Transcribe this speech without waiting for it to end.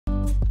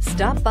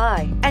Stop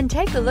by and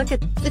take a look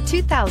at the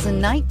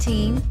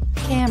 2019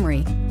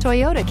 Camry.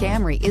 Toyota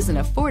Camry is an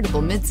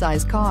affordable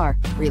midsize car,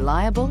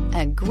 reliable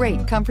and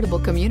great comfortable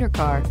commuter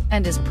car,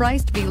 and is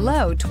priced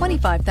below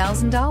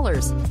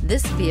 $25,000.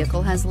 This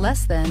vehicle has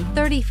less than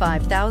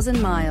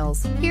 35,000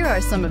 miles. Here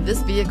are some of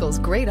this vehicle's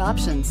great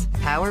options: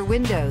 power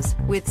windows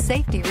with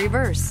safety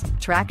reverse,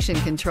 traction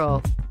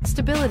control,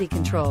 stability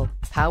control,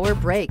 power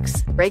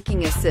brakes,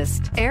 braking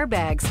assist,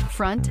 airbags,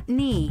 front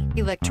knee,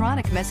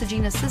 electronic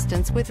messaging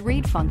assistance with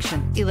read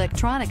function,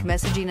 electronic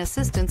messaging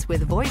assistance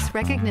with voice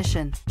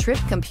recognition, trip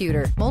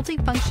computer,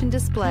 multifunction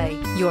display.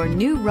 Your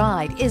new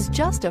ride is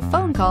just a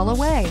phone call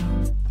away.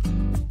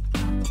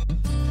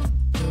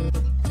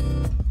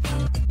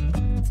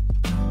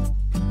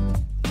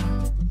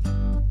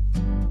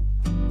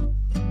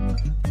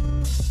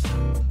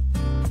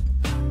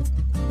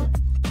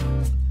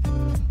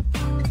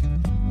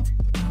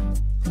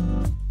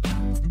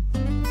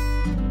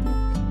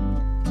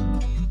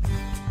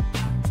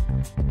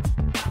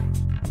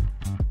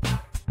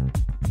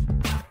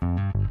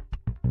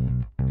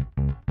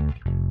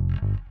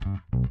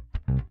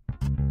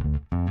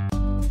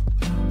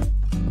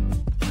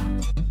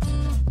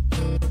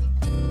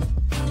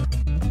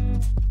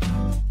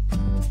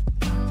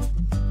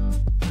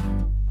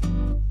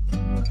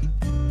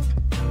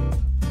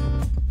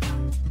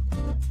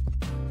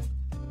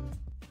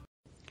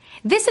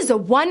 This is a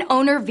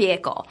one-owner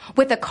vehicle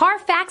with a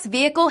Carfax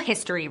Vehicle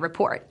History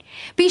Report.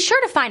 Be sure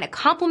to find a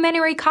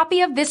complimentary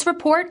copy of this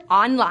report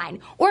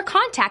online or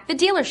contact the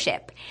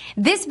dealership.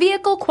 This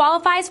vehicle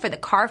qualifies for the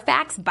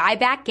Carfax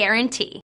Buyback Guarantee.